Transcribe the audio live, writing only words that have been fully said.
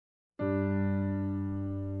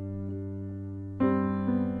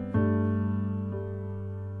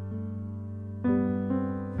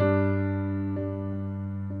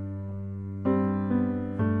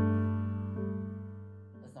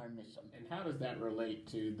that relate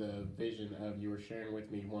to the vision of you were sharing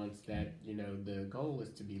with me once that, the goal is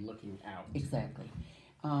to be looking out? Exactly.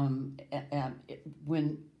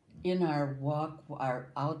 When in our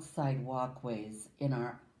outside walkways in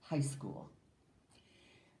our high school,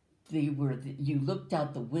 you looked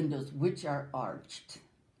out the windows, which are arched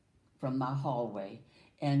from the hallway,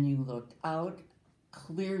 and you looked out,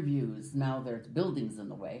 clear views. Now there's buildings in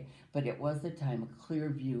the way, but it was a time of clear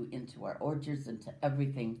view into our orchards, into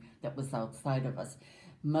everything that was outside of us.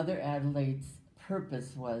 Mother Adelaide's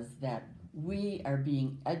purpose was that we are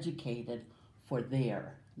being educated for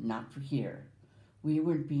there, not for here. We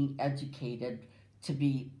weren't being educated to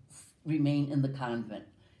remain in the convent,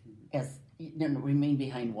 remain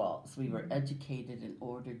behind walls. We were educated in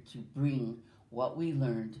order to bring what we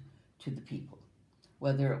learned to the people,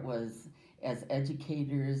 whether it was as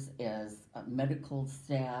educators, as medical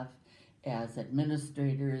staff, as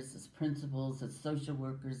administrators, as principals, as social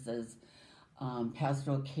workers, as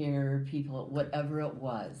pastoral care people, whatever it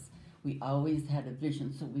was. We always had a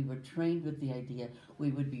vision, so we were trained with the idea we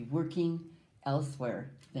would be working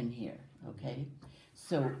elsewhere than here, okay?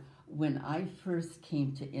 So when I first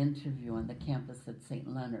came to interview on the campus at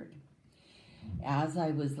St. Leonard, as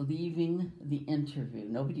I was leaving the interview,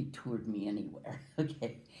 nobody toured me anywhere,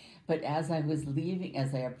 okay? But as I was leaving,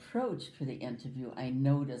 as I approached for the interview, I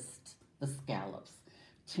noticed the scallops.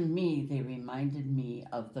 To me, they reminded me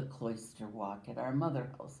of the cloister walk at our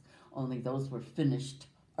mother house, only those were finished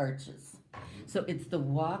arches. So it's the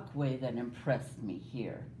walkway that impressed me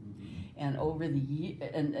here. And over the year,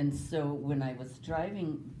 and so when I was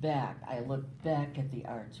driving back, I looked back at the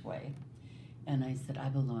archway, and I said, I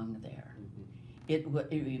belong there. It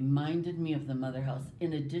reminded me of the mother house,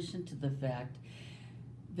 in addition to the fact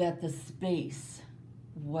that the space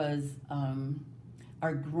was,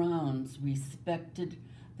 our grounds respected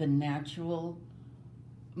the natural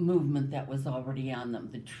movement that was already on them,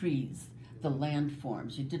 the trees, the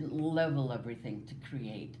landforms. You didn't level everything to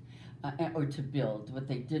create or to build. What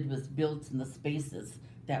they did was built in the spaces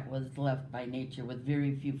that was left by nature, with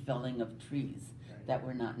very few felling of trees that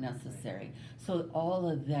were not necessary. So all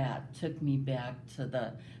of that took me back to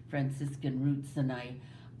the Franciscan roots, and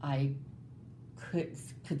I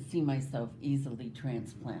could see myself easily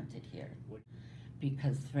transplanted here,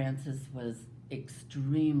 because Francis was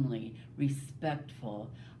extremely respectful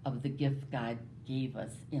of the gift God gave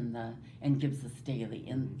us and gives us daily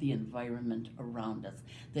in the environment around us,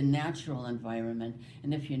 the natural environment.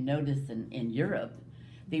 And if you notice in Europe,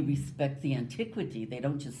 they respect the antiquity. They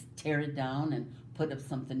don't just tear it down and put up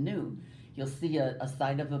something new. You'll see a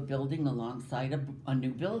side of a building alongside a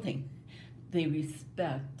new building. They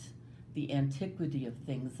respect the antiquity of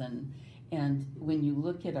things, and when you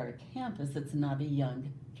look at our campus, it's not a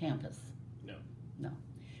young campus. No,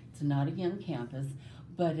 it's not a young campus,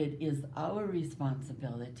 but it is our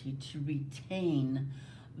responsibility to retain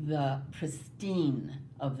the pristine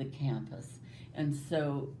of the campus. And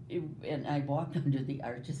so, and I walk under the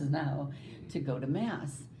arches now to go to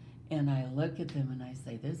Mass, and I look at them and I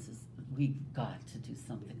say, we've got to do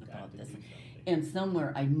something about this. And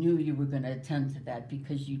somewhere I knew you were going to attend to that,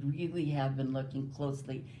 because you really have been looking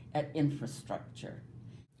closely at infrastructure.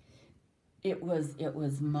 It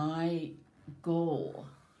was my goal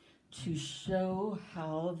to show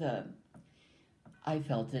how I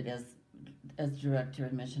felt it as Director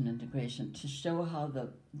of Mission Integration, to show how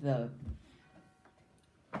the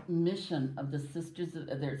mission of the Sisters,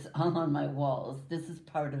 there's all on my walls, this is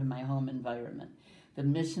part of my home environment. The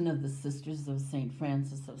mission of the Sisters of St.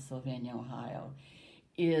 Francis of Sylvania, Ohio,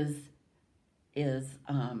 is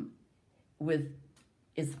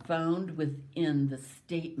found within the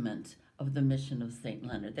statement of the mission of St.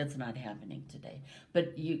 Leonard. That's not happening today,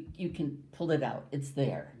 but you can pull it out. It's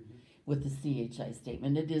there with the CHI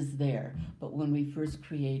statement. It is there. But when we first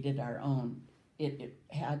created our own, it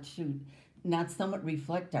had to not somewhat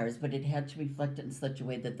reflect ours, but it had to reflect it in such a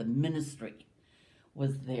way that the ministry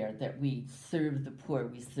was there, that we serve the poor,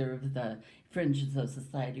 we serve the fringes of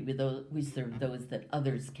society, we serve those that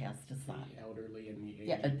others cast aside. The elderly and the aged.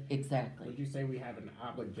 Yeah, exactly. Would you say we have an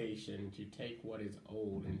obligation to take what is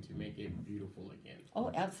old and to make it beautiful again?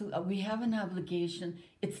 Oh, absolutely. We have an obligation.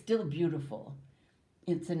 It's still beautiful.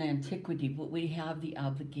 It's an antiquity, but we have the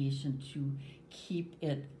obligation to keep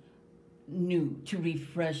it new, to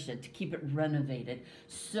refresh it, to keep it renovated,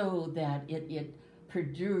 so that it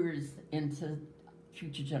perdures into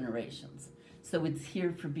future generations. So it's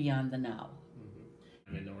here for beyond the now.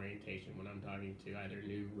 I'm in orientation when I'm talking to either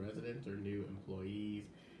new residents or new employees,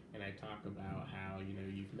 and I talk about how,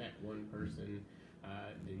 you've met one person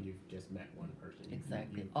then you've just met one person.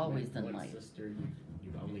 Exactly. You've Always met in one life. sister.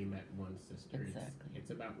 You've only met one sister. Exactly.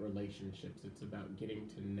 It's about relationships. It's about getting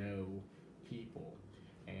to know people,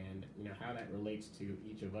 and how that relates to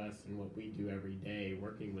each of us and what we do every day,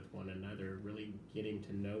 working with one another, really getting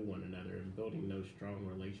to know one another and building those strong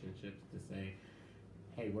relationships to say,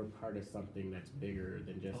 hey, we're part of something that's bigger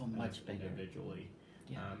than just much us bigger. individually.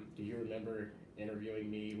 Yeah. Do you remember interviewing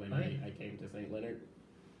me when Right. I came to St. Leonard?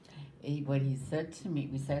 What he said to me,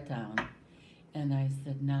 we sat down, and I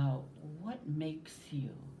said, now, what makes you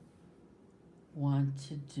want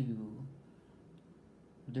to do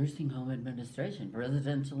nursing home administration,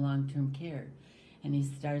 residential long-term care? And he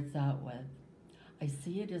starts out with, I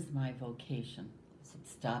see it as my vocation. I said,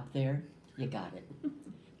 stop there, you got it.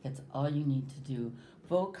 That's all you need to do.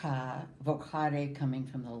 Vocare coming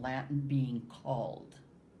from the Latin being called.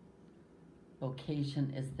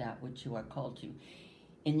 Vocation is that which you are called to.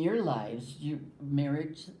 In your lives,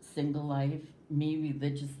 marriage, single life, maybe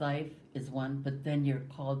religious life is one, but then you're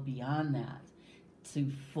called beyond that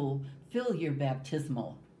to fulfill your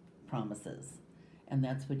baptismal promises. And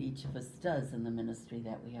that's what each of us does in the ministry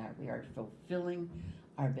that we are. We are fulfilling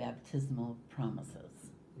our baptismal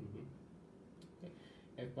promises. Mm-hmm. Okay.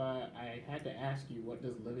 If I had to ask you, what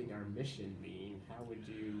does living our mission mean? How would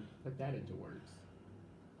you put that into words?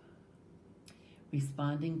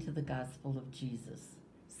 Responding to the gospel of Jesus.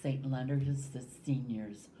 St. Leonard assists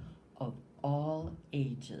seniors of all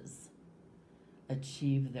ages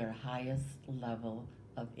achieve their highest level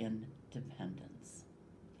of independence.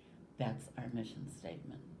 That's our mission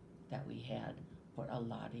statement that we had for a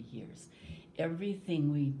lot of years.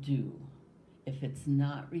 Everything we do, if it's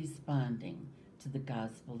not responding to the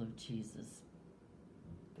gospel of Jesus,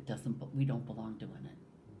 we don't belong doing it.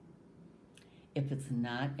 If it's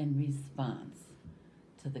not in response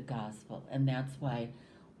to the gospel, and that's why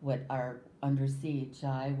under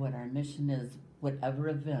CHI, what our mission is, whatever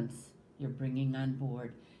events you're bringing on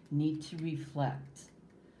board need to reflect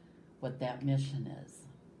what that mission is,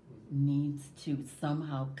 needs to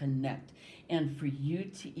somehow connect. And for you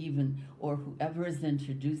to even, or whoever is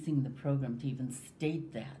introducing the program, to even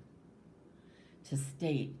state that, to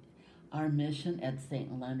state our mission at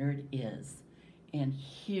St. Leonard is, and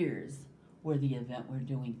here's where the event we're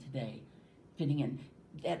doing today fitting in.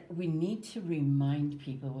 That we need to remind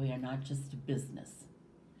people we are not just a business.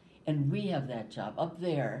 And we have that job. Up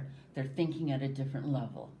there, they're thinking at a different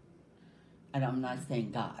level. And I'm not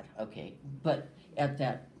saying God, okay, but at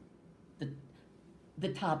the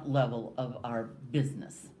top level of our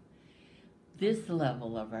business. This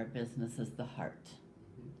level of our business is the heart.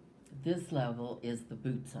 This level is the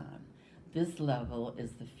boots on. This level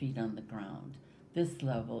is the feet on the ground. This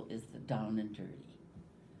level is the down and dirty.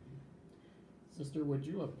 Sister, would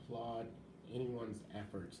you applaud anyone's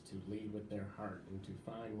efforts to lead with their heart and to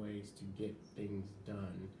find ways to get things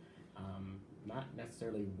done, not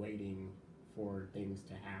necessarily waiting for things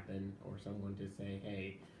to happen or someone to say,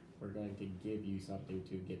 hey, we're going to give you something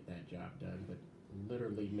to get that job done, but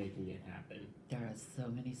literally making it happen? There are so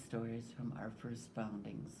many stories from our first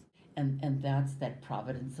foundings. And that's that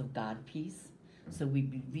providence of God piece. So we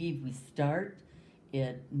believe we start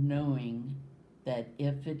it knowing that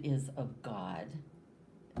if it is of God,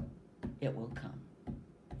 it will come.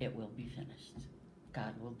 It will be finished.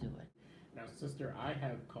 God will do it. Now, Sister, I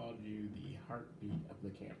have called you the heartbeat of the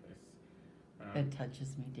campus. It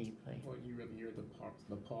touches me deeply. Well, you're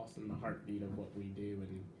the pulse and the heartbeat of what we do,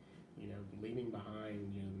 and leaving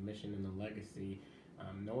behind the mission and the legacy.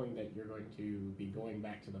 Knowing that you're going to be going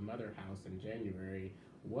back to the Mother House in January,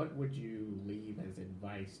 what would you leave as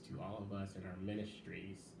advice to all of us in our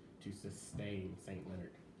ministries to sustain St.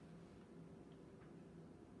 Leonard?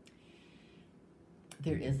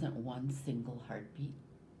 There isn't one single heartbeat.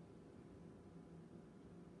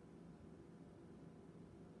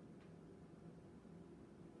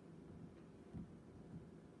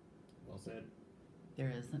 Well said.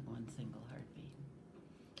 There isn't one single heartbeat.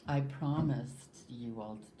 I promised you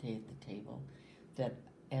all today at the table that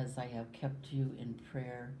as I have kept you in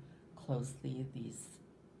prayer closely these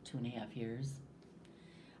 2.5 years,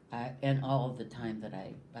 and all of the time that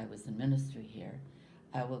I was in ministry here,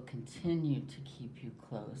 I will continue to keep you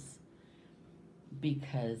close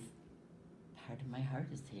because part of my heart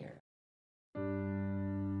is here.